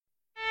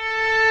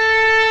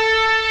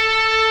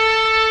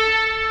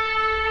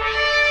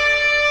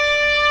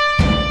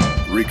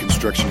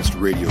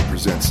Reconstructionist Radio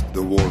presents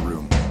The War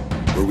Room,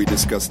 where we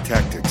discuss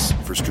tactics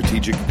for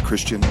strategic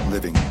Christian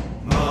living.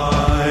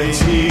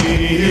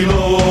 Mighty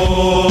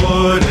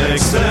Lord,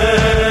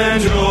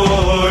 extend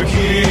your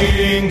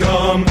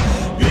kingdom,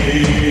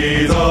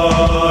 be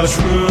the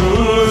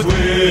truth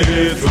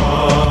with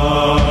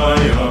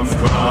triumph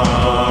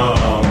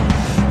crown.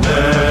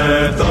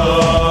 Let the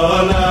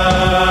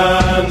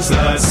lands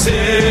that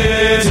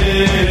sit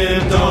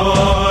in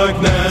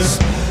darkness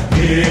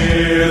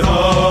hear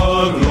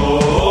the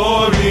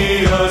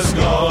glorious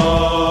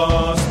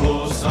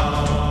gospel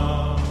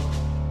sound.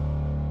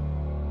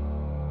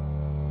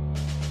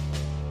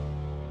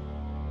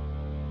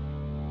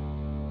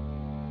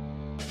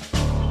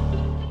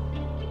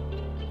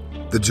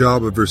 The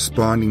job of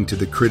responding to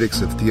the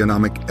critics of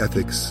theonomic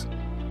ethics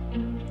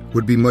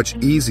would be much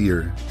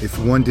easier if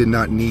one did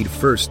not need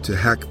first to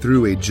hack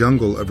through a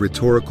jungle of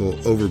rhetorical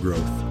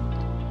overgrowth.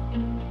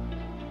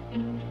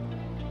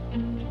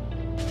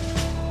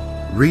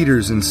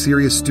 Readers and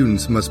serious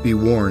students must be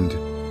warned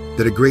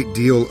that a great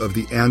deal of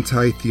the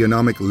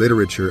anti-theonomic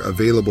literature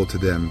available to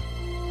them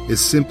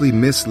is simply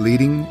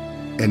misleading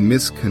and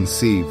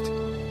misconceived.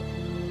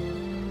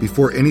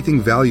 Before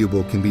anything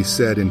valuable can be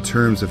said in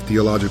terms of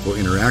theological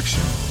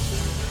interaction,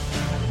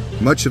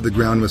 much of the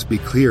ground must be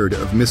cleared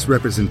of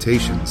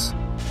misrepresentations,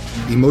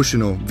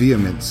 emotional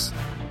vehemence,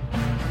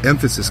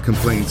 emphasis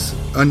complaints,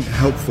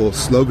 unhelpful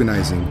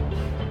sloganizing,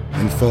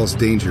 and false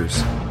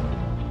dangers.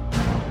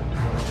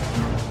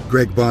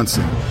 Greg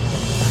Bahnsen,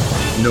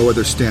 No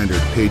Other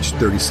Standard, page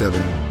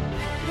 37.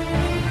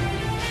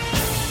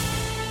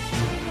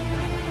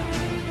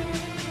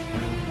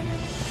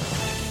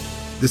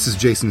 This is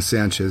Jason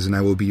Sanchez, and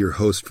I will be your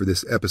host for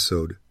this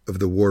episode of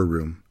The War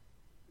Room.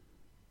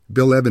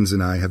 Bill Evans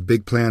and I have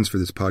big plans for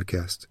this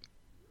podcast,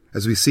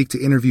 as we seek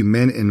to interview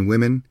men and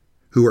women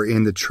who are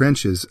in the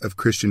trenches of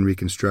Christian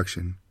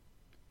Reconstruction.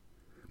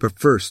 But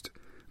first,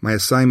 my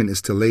assignment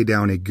is to lay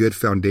down a good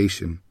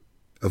foundation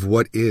of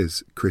what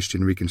is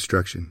Christian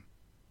Reconstruction.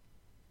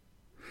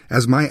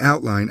 As my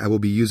outline, I will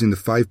be using the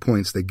 5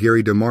 points that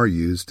Gary DeMar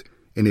used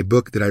in a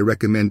book that I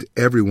recommend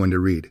everyone to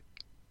read,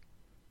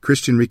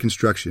 Christian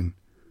Reconstruction,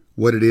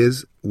 What It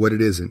Is, What It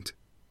Isn't,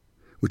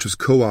 which was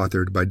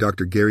co-authored by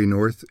Dr. Gary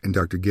North and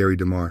Dr. Gary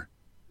DeMar.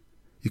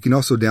 You can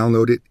also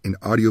download it in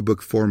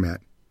audiobook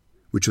format,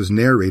 which was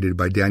narrated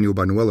by Daniel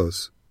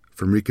Banuelos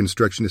from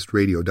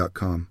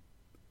ReconstructionistRadio.com.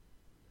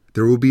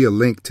 There will be a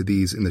link to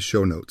these in the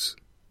show notes.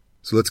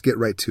 So let's get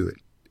right to it.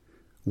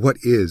 What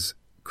is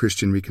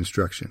Christian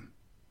Reconstruction?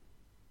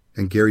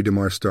 And Gary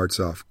DeMar starts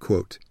off,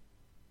 quote,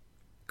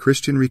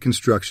 Christian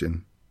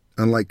Reconstruction,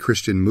 unlike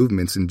Christian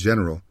movements in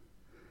general,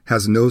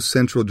 has no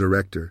central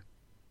director,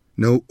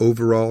 no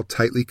overall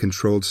tightly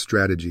controlled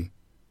strategy.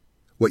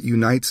 What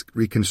unites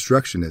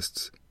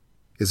Reconstructionists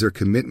is their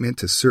commitment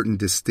to certain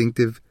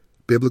distinctive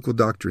biblical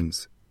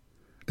doctrines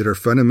that are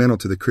fundamental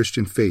to the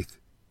Christian faith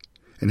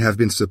and have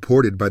been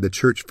supported by the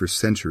church for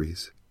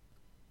centuries.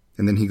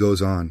 And then he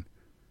goes on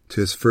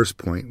to his first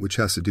point, which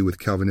has to do with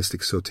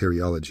Calvinistic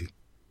soteriology.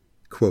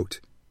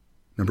 Quote,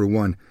 number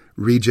 1,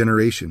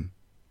 regeneration.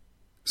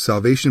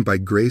 Salvation by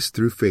grace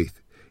through faith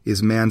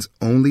is man's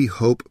only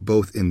hope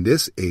both in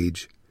this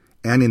age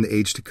and in the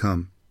age to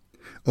come.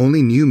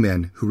 Only new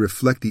men who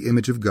reflect the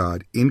image of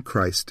God in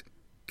Christ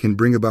can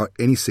bring about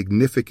any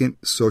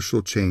significant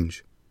social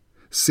change,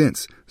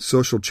 since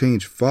social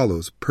change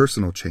follows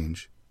personal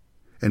change,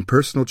 and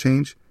personal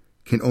change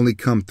can only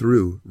come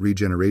through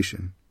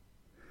regeneration.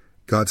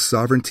 God's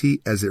sovereignty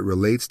as it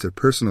relates to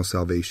personal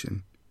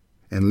salvation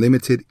and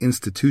limited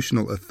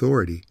institutional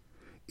authority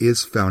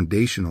is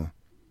foundational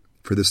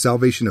for the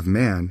salvation of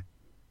man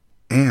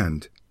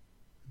and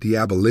the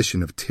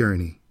abolition of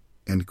tyranny,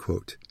 end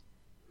quote.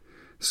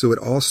 So it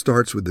all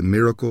starts with the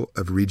miracle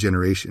of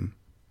regeneration.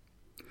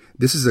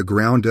 This is a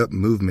ground-up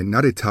movement,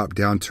 not a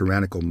top-down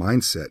tyrannical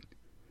mindset.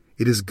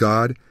 It is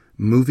God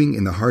moving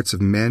in the hearts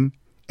of men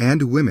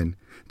and women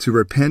to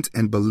repent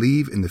and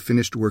believe in the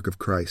finished work of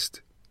Christ.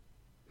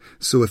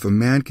 So if a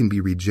man can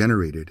be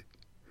regenerated,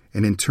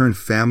 and in turn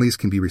families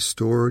can be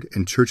restored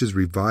and churches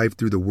revived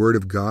through the Word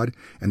of God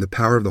and the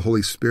power of the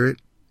Holy Spirit,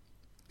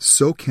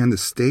 so can the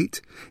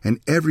state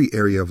and every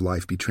area of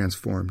life be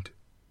transformed.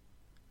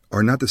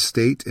 Are not the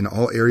state and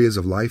all areas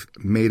of life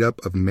made up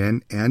of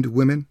men and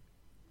women?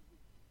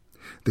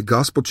 The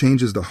gospel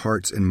changes the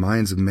hearts and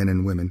minds of men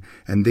and women,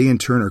 and they in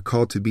turn are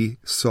called to be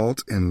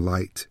salt and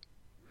light.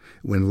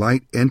 When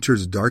light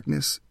enters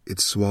darkness, it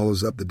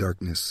swallows up the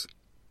darkness.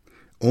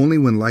 Only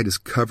when light is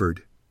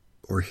covered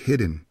or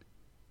hidden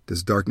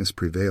does darkness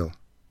prevail.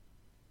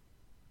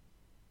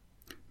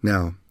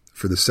 Now,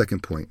 for the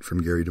second point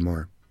from Gary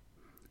DeMar.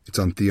 It's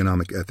on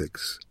theonomic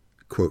ethics.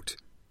 Quote,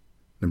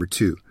 number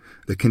 2,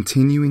 the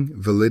continuing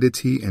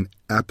validity and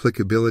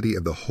applicability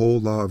of the whole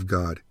law of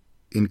God,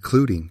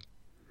 including,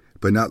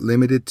 but not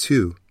limited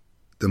to,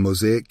 the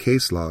Mosaic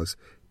case laws,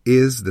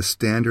 is the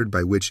standard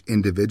by which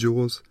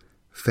individuals,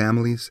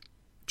 families,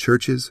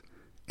 churches,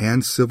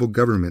 and civil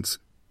governments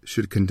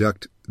should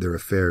conduct their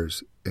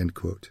affairs, end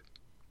quote.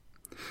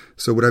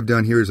 So what I've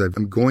done here is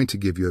I'm going to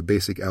give you a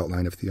basic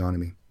outline of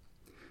theonomy.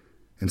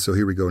 And so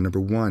here we go. Number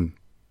 1,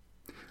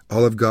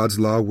 all of God's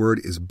law word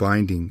is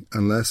binding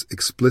unless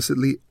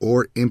explicitly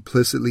or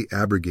implicitly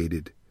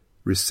abrogated,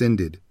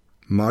 rescinded,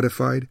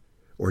 modified,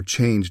 or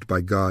changed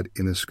by God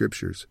in the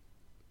Scriptures.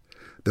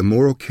 The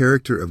moral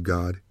character of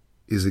God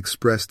is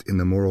expressed in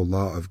the moral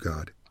law of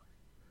God.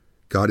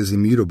 God is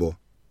immutable.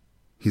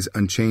 He's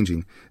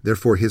unchanging.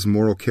 Therefore, his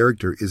moral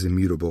character is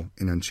immutable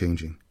and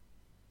unchanging.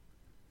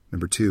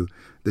 Number 2,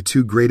 the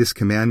 2 greatest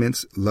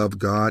commandments, love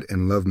God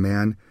and love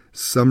man,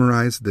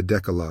 summarize the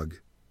Decalogue.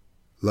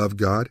 Love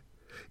God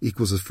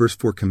equals the first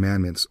 4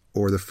 commandments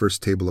or the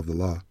first table of the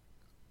law.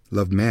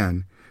 Love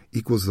man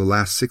equals the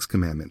last 6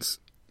 commandments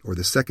or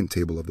the second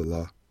table of the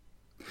law.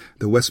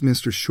 The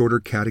Westminster Shorter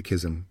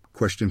Catechism,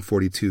 question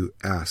 42,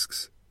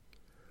 asks,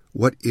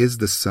 what is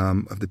the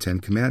sum of the 10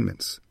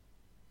 commandments?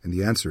 And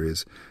the answer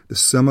is, the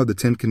sum of the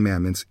 10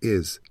 commandments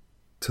is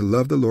to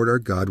love the Lord our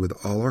God with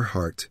all our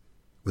heart,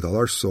 with all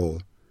our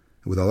soul,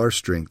 with all our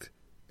strength,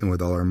 and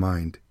with all our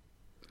mind,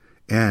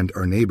 and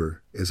our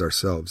neighbor as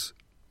ourselves.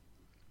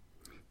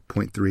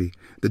 Point 3.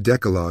 The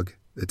Decalogue,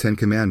 the 10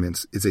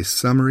 Commandments, is a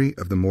summary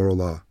of the moral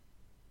law.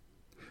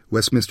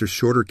 Westminster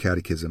Shorter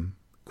Catechism,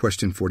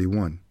 question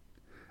 41,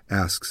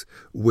 asks,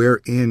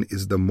 wherein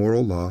is the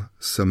moral law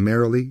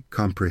summarily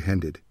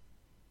comprehended?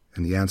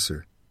 And the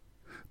answer,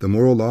 the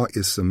moral law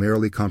is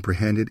summarily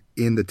comprehended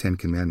in the 10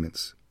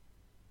 Commandments.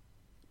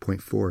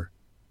 Point 4.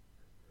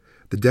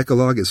 The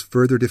Decalogue is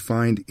further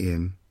defined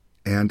in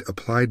and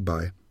applied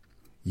by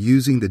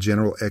using the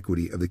general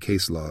equity of the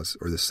case laws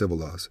or the civil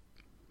laws.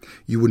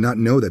 You would not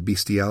know that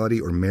bestiality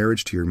or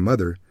marriage to your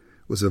mother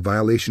was a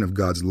violation of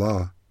God's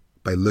law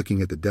by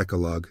looking at the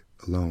Decalogue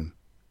alone.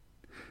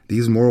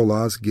 These moral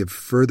laws give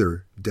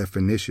further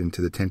definition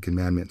to the 10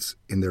 Commandments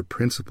in their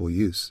principal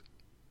use.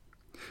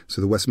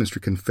 So the Westminster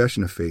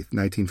Confession of Faith,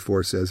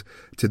 19:4 says,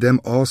 to them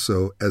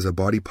also as a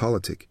body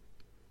politic,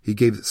 he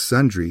gave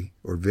sundry,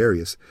 or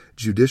various,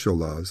 judicial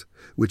laws,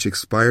 which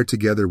expired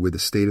together with the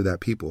state of that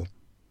people,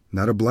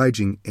 not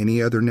obliging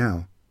any other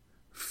now,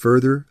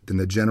 further than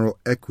the general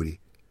equity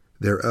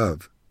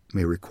thereof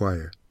may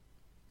require.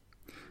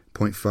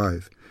 Point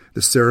 5.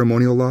 The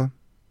ceremonial law,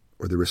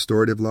 or the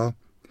restorative law,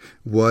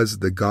 was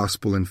the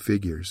gospel in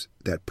figures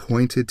that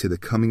pointed to the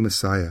coming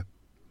Messiah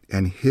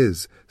and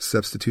his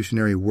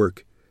substitutionary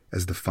work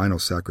as the final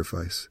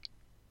sacrifice,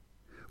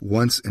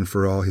 once and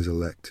for all his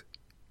elect.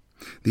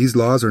 These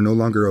laws are no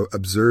longer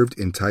observed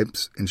in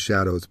types and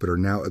shadows, but are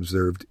now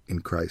observed in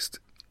Christ.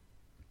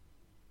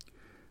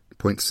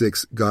 Point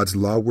 6. God's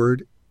law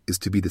word is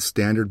to be the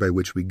standard by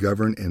which we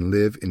govern and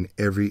live in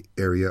every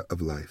area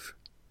of life.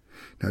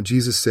 Now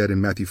Jesus said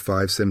in Matthew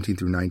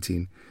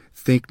 5:17-19,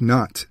 think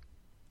not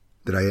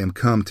that I am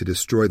come to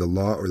destroy the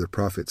law or the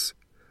prophets.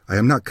 I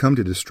am not come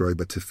to destroy,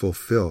 but to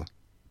fulfill.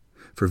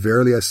 For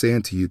verily I say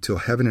unto you, till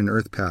heaven and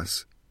earth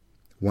pass,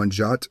 one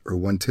jot or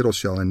one tittle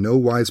shall in no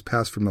wise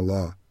pass from the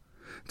law,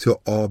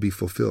 till all be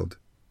fulfilled.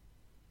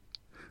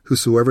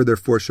 Whosoever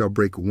therefore shall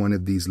break one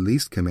of these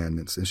least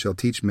commandments, and shall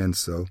teach men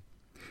so,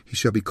 he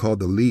shall be called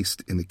the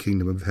least in the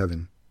kingdom of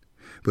heaven.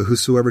 But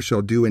whosoever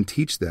shall do and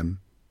teach them,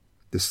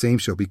 the same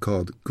shall be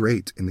called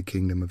great in the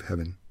kingdom of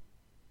heaven.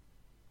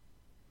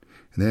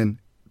 And then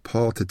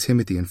Paul to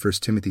Timothy in 1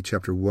 Timothy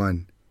chapter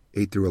 1,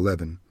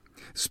 8-11,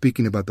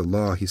 speaking about the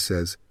law, he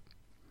says,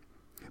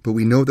 but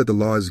we know that the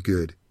law is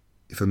good,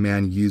 if a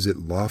man use it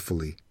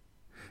lawfully,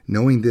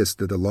 knowing this,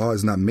 that the law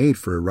is not made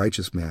for a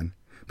righteous man,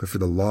 but for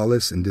the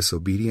lawless and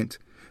disobedient,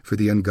 for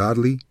the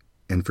ungodly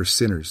and for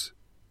sinners,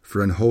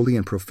 for unholy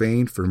and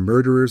profane, for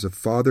murderers of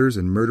fathers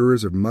and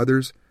murderers of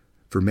mothers,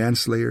 for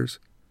manslayers,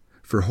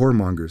 for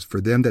whoremongers, for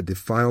them that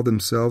defile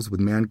themselves with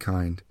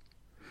mankind,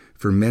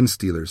 for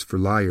men-stealers, for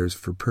liars,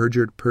 for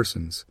perjured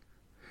persons,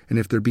 and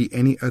if there be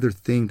any other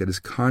thing that is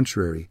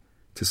contrary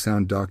to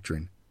sound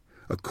doctrine,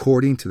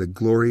 according to the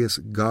glorious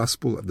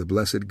gospel of the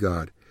blessed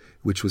God,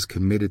 which was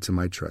committed to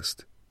my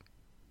trust.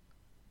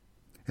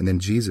 And then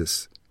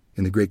Jesus,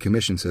 in the Great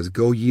Commission, says,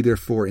 go ye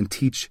therefore and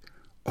teach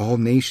all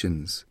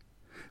nations,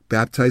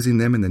 baptizing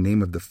them in the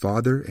name of the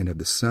Father and of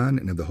the Son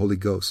and of the Holy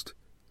Ghost,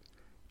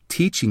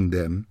 teaching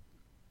them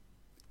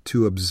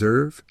to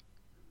observe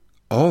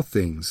all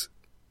things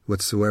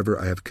whatsoever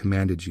I have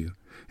commanded you.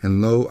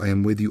 And lo, I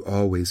am with you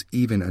always,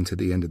 even unto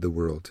the end of the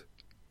world.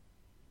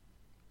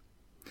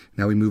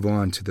 Now we move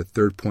on to the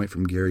third point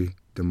from Gary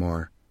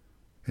DeMar,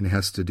 and it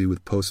has to do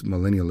with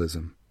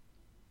postmillennialism.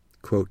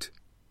 Quote,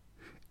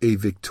 a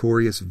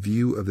victorious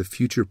view of the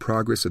future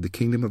progress of the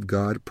kingdom of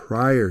God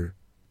prior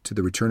to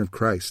the return of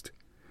Christ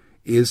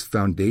is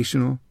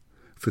foundational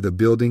for the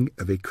building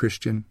of a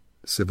Christian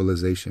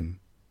civilization.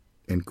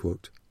 End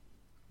quote.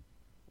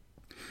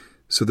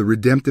 So the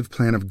redemptive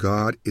plan of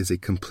God is a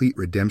complete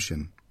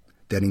redemption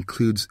that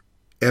includes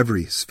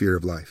every sphere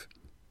of life,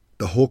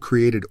 the whole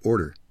created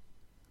order,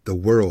 the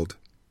world,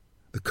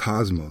 the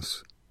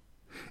cosmos.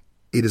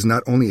 It is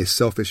not only a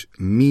selfish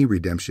me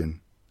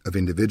redemption of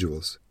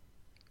individuals.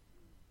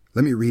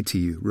 Let me read to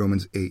you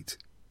Romans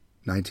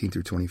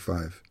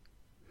 8:19-25.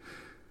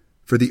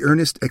 For the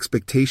earnest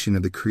expectation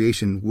of the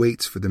creation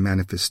waits for the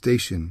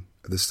manifestation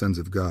of the sons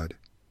of God.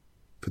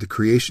 For the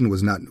creation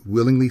was not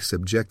willingly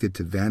subjected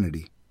to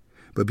vanity,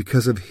 but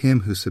because of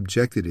him who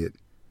subjected it,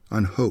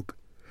 on hope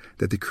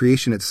that the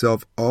creation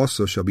itself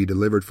also shall be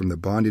delivered from the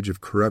bondage of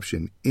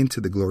corruption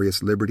into the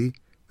glorious liberty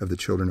of the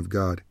children of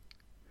God.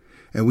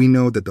 And we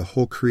know that the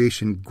whole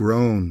creation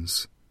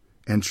groans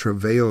and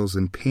travails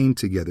in pain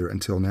together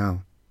until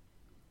now.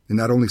 And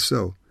not only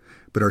so,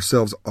 but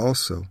ourselves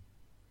also,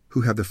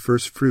 who have the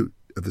first fruit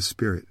of the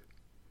Spirit,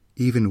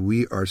 even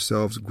we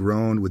ourselves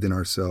groan within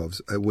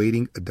ourselves,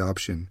 awaiting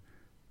adoption,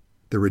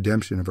 the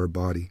redemption of our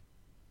body.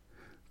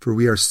 For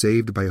we are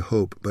saved by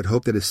hope, but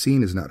hope that is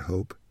seen is not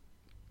hope.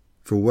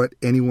 For what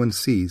anyone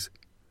sees,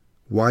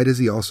 why does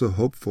he also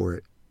hope for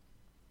it?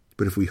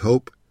 But if we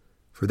hope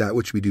for that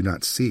which we do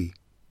not see,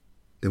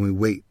 then we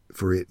wait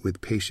for it with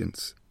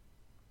patience.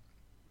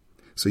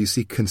 So you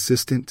see,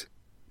 consistent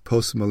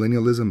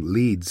postmillennialism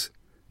leads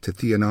to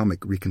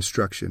theonomic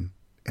reconstruction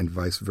and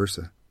vice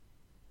versa.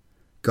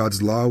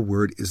 God's law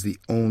word is the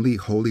only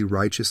holy,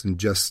 righteous, and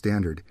just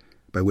standard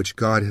by which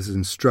God has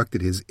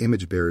instructed his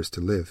image bearers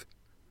to live.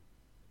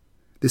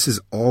 This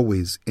is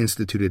always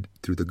instituted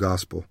through the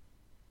gospel.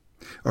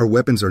 Our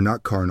weapons are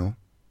not carnal.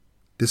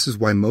 This is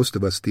why most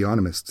of us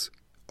theonomists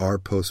are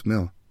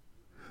post-mill.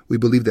 We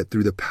believe that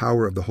through the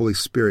power of the Holy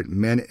Spirit,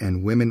 men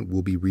and women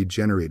will be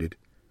regenerated,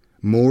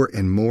 more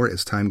and more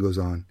as time goes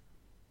on.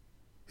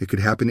 It could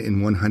happen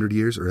in 100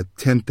 years or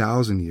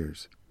 10,000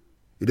 years.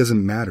 It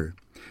doesn't matter,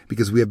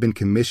 because we have been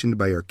commissioned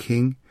by our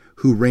King,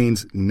 who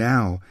reigns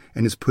now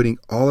and is putting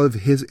all of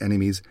his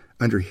enemies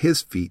under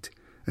his feet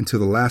until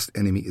the last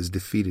enemy is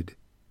defeated.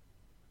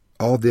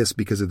 All this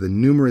because of the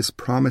numerous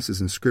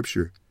promises in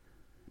Scripture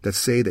that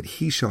say that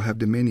he shall have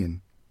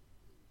dominion.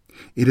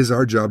 It is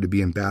our job to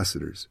be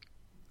ambassadors,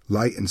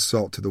 light and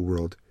salt to the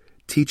world,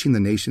 teaching the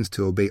nations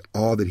to obey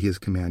all that he has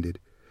commanded,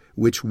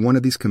 which one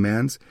of these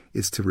commands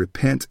is to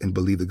repent and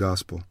believe the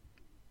gospel.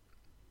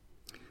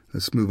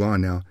 Let's move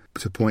on now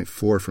to point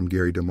 4 from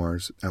Gary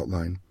DeMar's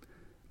outline.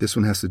 This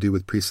one has to do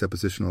with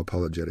presuppositional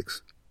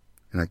apologetics.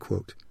 And I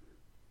quote,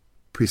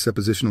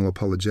 "Presuppositional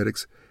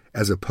apologetics,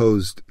 as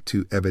opposed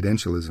to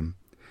evidentialism,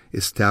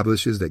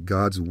 establishes that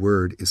God's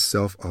word is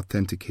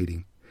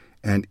self-authenticating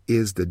and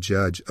is the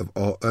judge of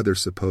all other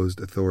supposed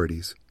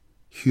authorities,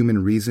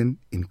 human reason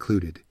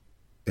included."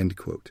 End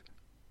quote.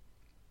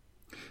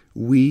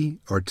 We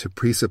are to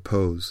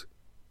presuppose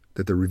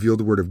that the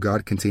revealed word of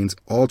God contains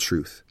all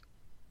truth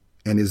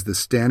and is the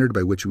standard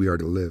by which we are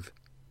to live.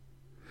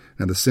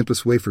 Now, the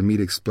simplest way for me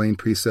to explain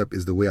precept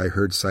is the way I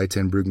heard Cy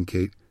Ten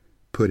Bruggencate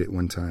put it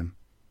one time.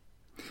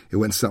 It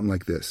went something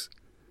like this.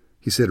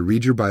 He said,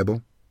 read your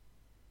Bible,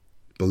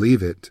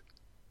 believe it,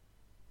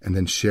 and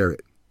then share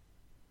it.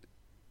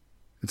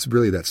 It's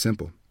really that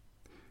simple.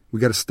 We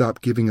got to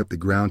stop giving up the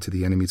ground to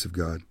the enemies of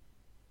God.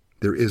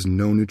 There is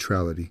no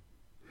neutrality.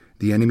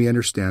 The enemy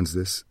understands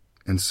this,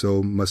 and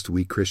so must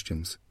we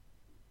Christians.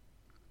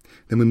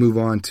 Then we move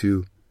on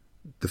to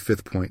the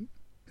 5th point,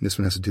 and this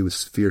one has to do with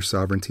sphere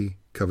sovereignty,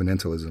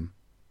 covenantalism.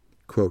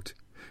 Quote,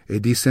 "A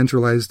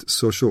decentralized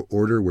social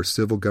order where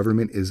civil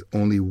government is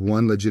only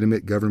one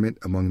legitimate government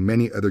among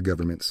many other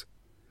governments,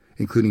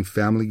 including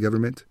family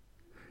government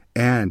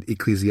and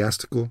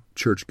ecclesiastical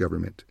church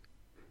government,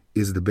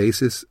 is the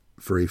basis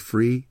for a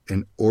free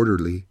and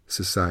orderly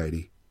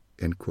society."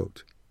 End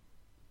quote.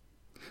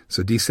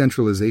 So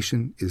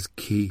decentralization is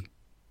key.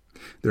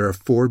 There are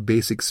 4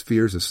 basic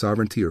spheres of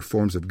sovereignty or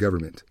forms of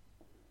government.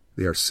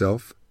 They are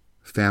self,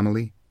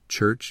 family,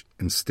 church,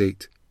 and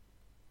state.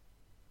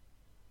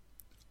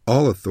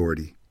 All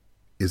authority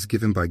is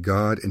given by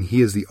God, and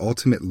he is the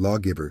ultimate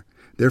lawgiver.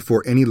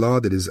 Therefore, any law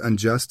that is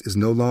unjust is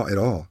no law at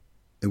all,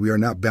 and we are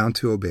not bound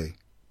to obey.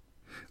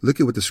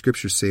 Look at what the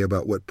Scriptures say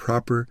about what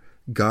proper,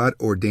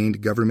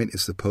 God-ordained government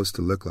is supposed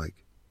to look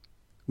like.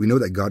 We know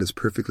that God is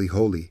perfectly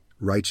holy,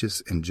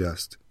 righteous, and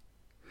just,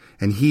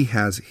 and he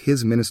has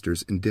his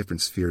ministers in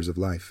different spheres of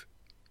life.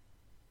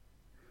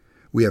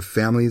 We have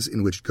families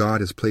in which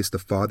God has placed the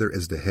father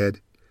as the head,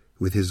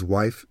 with his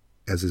wife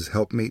as his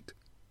helpmate.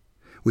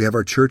 We have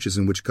our churches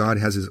in which God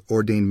has his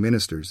ordained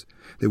ministers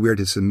that we are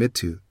to submit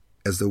to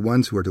as the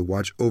ones who are to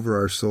watch over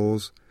our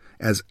souls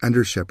as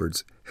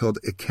under-shepherds held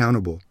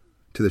accountable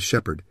to the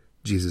shepherd,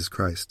 Jesus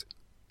Christ.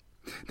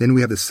 Then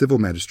we have the civil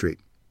magistrate,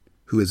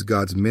 who is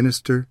God's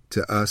minister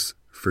to us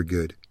for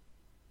good.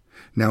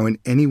 Now, in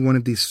any one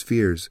of these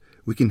spheres,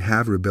 we can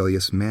have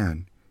rebellious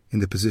man in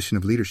the position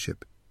of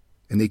leadership,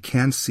 and they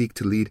can seek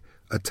to lead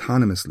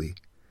autonomously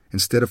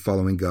instead of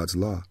following God's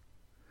law.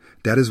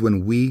 That is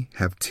when we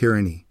have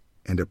tyranny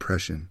and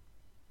oppression.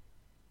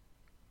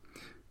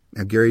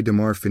 Now, Gary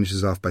DeMar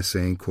finishes off by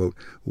saying, quote,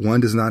 "One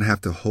does not have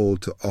to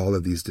hold to all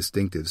of these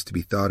distinctives to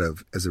be thought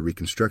of as a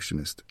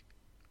Reconstructionist.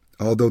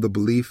 Although the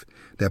belief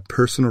that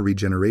personal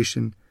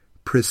regeneration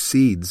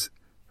precedes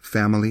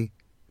family,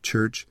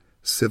 church,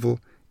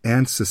 civil,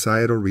 and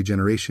societal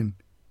regeneration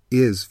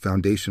is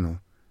foundational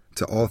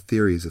to all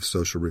theories of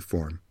social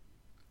reform."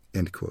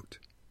 End quote.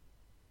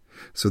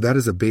 So that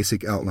is a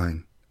basic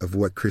outline of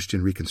what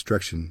Christian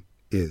Reconstruction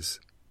is.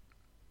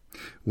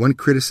 One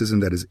criticism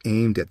that is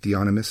aimed at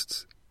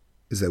theonomists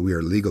is that we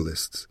are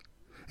legalists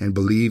and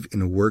believe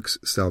in works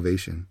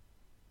salvation.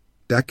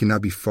 That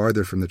cannot be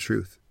farther from the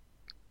truth.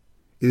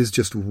 It is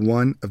just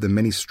one of the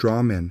many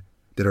straw men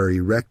that are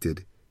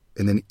erected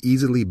and then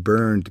easily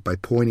burned by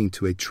pointing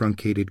to a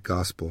truncated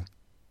gospel.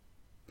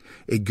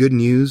 A good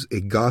news,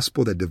 a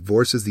gospel that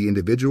divorces the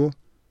individual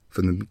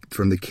from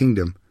the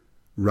kingdom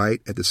right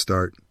at the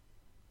start.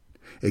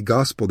 A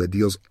gospel that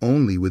deals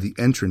only with the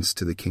entrance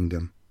to the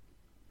kingdom,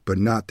 but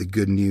not the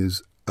good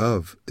news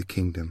of the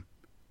kingdom.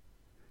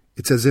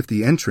 It's as if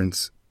the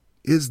entrance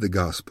is the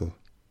gospel.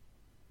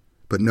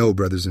 But no,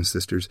 brothers and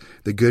sisters,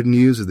 the good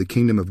news of the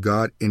kingdom of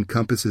God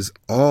encompasses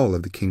all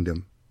of the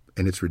kingdom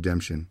and its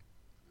redemption.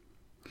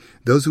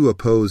 Those who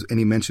oppose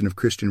any mention of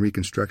Christian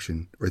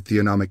reconstruction or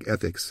theonomic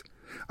ethics,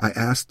 I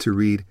ask to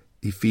read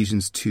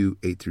Ephesians 2,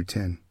 8 through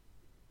 10.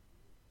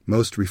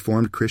 Most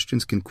Reformed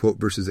Christians can quote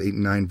verses 8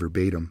 and 9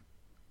 verbatim.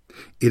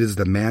 It is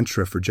the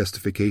mantra for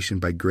justification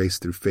by grace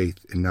through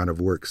faith and not of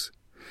works.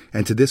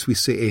 And to this we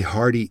say a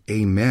hearty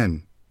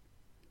Amen.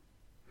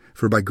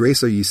 For by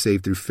grace are ye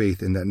saved through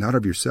faith, and that not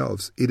of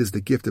yourselves. It is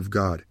the gift of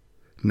God,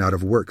 not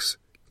of works,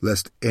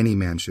 lest any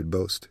man should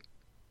boast.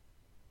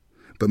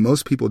 But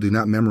most people do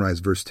not memorize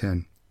verse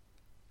 10.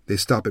 They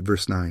stop at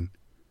verse 9.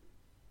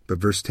 But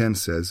verse 10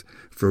 says,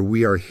 For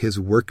we are his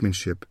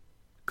workmanship,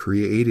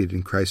 created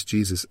in Christ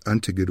Jesus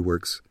unto good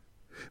works,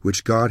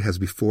 which God has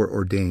before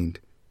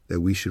ordained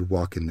that we should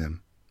walk in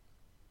them.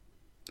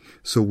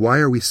 So why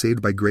are we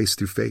saved by grace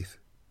through faith?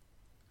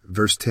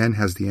 Verse 10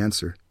 has the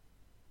answer.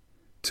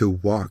 To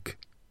walk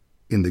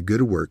in the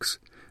good works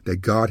that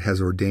God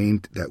has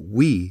ordained that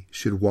we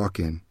should walk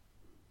in.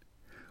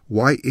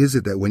 Why is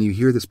it that when you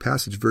hear this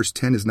passage, verse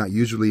 10 is not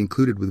usually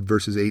included with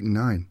verses 8 and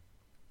 9?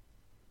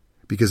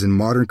 Because in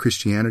modern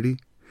Christianity,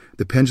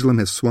 the pendulum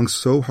has swung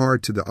so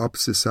hard to the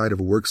opposite side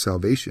of works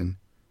salvation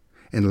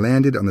and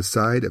landed on the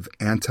side of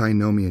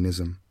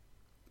antinomianism,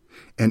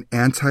 an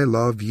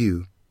anti-law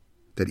view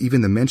that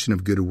even the mention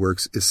of good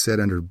works is said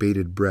under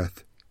bated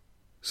breath,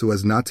 so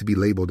as not to be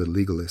labeled a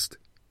legalist.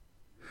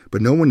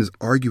 But no one is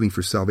arguing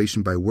for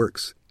salvation by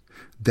works.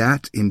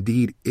 That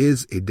indeed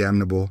is a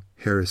damnable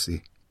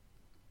heresy.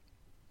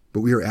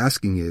 But we are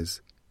asking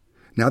is,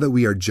 now that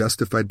we are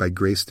justified by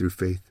grace through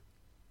faith,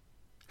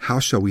 how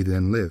shall we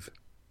then live?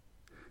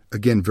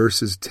 Again,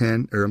 verse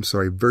 10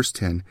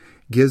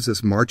 gives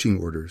us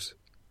marching orders.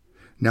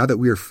 Now that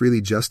we are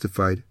freely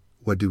justified,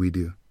 what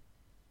do?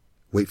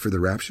 Wait for the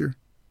rapture?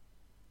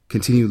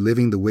 Continue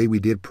living the way we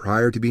did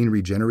prior to being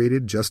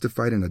regenerated,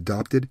 justified, and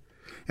adopted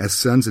as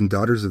sons and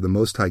daughters of the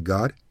Most High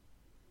God?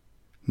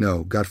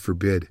 No, God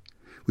forbid.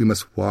 We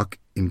must walk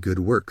in good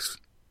works.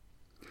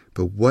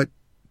 But what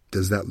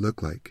does that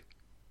look like?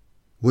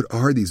 What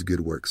are these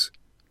good works?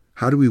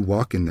 How do we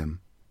walk in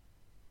them?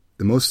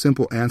 The most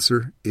simple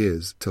answer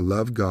is to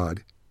love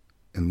God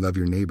and love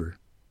your neighbor.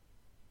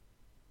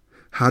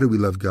 How do we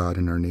love God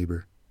and our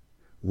neighbor?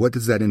 What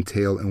does that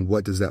entail and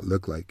what does that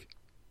look like?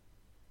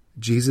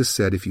 Jesus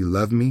said, if you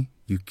love me,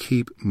 you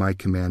keep my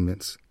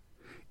commandments.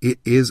 It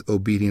is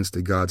obedience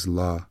to God's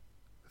law,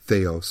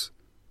 theos,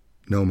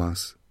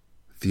 nomos,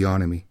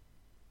 theonomy.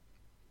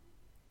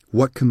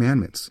 What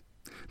commandments?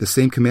 The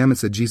same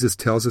commandments that Jesus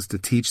tells us to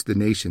teach the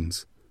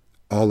nations,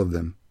 all of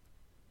them.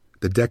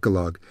 The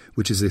Decalogue,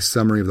 which is a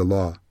summary of the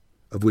law,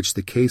 of which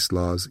the case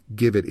laws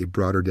give it a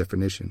broader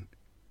definition.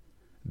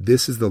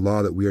 This is the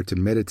law that we are to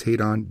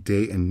meditate on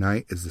day and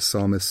night, as the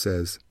psalmist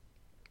says.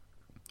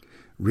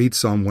 Read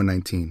Psalm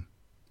 119.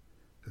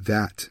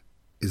 That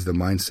is the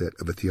mindset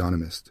of a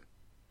theonomist.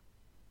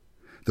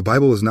 The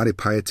Bible is not a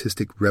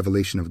pietistic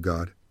revelation of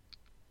God.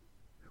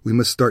 We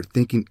must start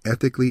thinking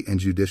ethically and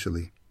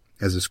judicially,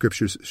 as the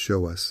Scriptures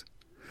show us.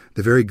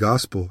 The very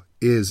gospel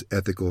is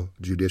ethical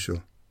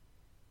judicial.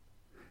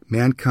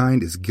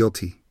 Mankind is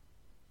guilty.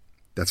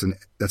 That's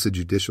a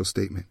judicial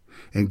statement.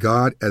 And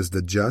God, as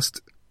the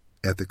just,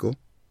 ethical,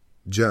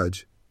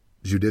 judge,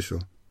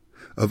 judicial,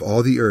 of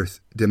all the earth,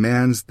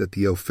 demands that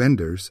the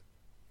offenders,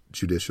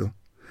 judicial,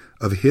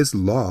 of his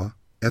law,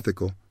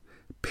 ethical,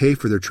 pay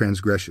for their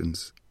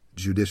transgressions,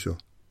 judicial,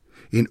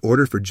 in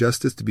order for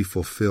justice to be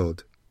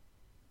fulfilled.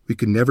 We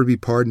can never be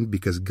pardoned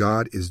because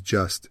God is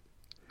just,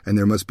 and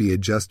there must be a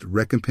just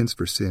recompense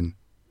for sin.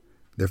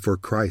 Therefore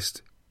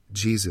Christ,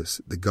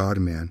 Jesus, the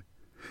God-man,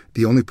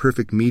 the only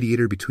perfect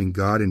mediator between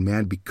God and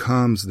man,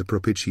 becomes the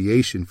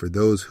propitiation for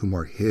those whom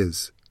are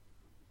his,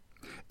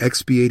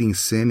 expiating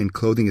sin and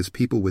clothing his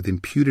people with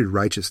imputed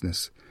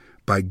righteousness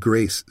by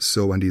grace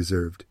so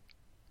undeserved.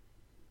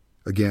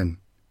 Again,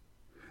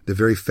 the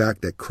very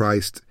fact that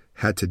Christ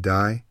had to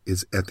die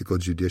is ethical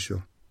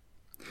judicial.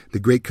 The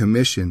Great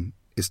Commission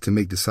is to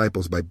make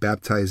disciples by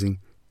baptizing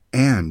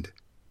and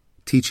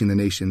teaching the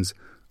nations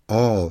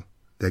all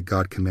that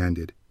God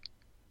commanded.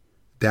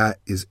 That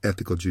is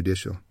ethical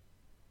judicial.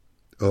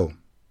 Oh,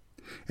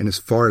 and as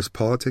far as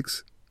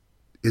politics,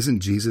 isn't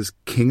Jesus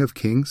King of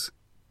Kings?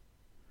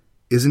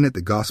 Isn't it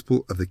the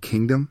gospel of the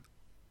kingdom?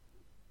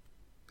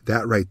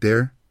 That right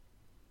there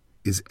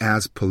is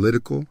as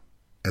political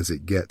as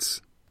it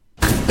gets.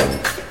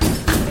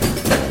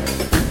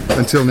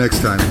 Until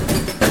next time,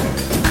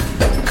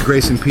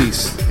 grace and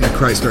peace in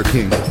Christ our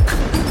King.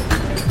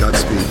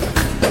 Godspeed.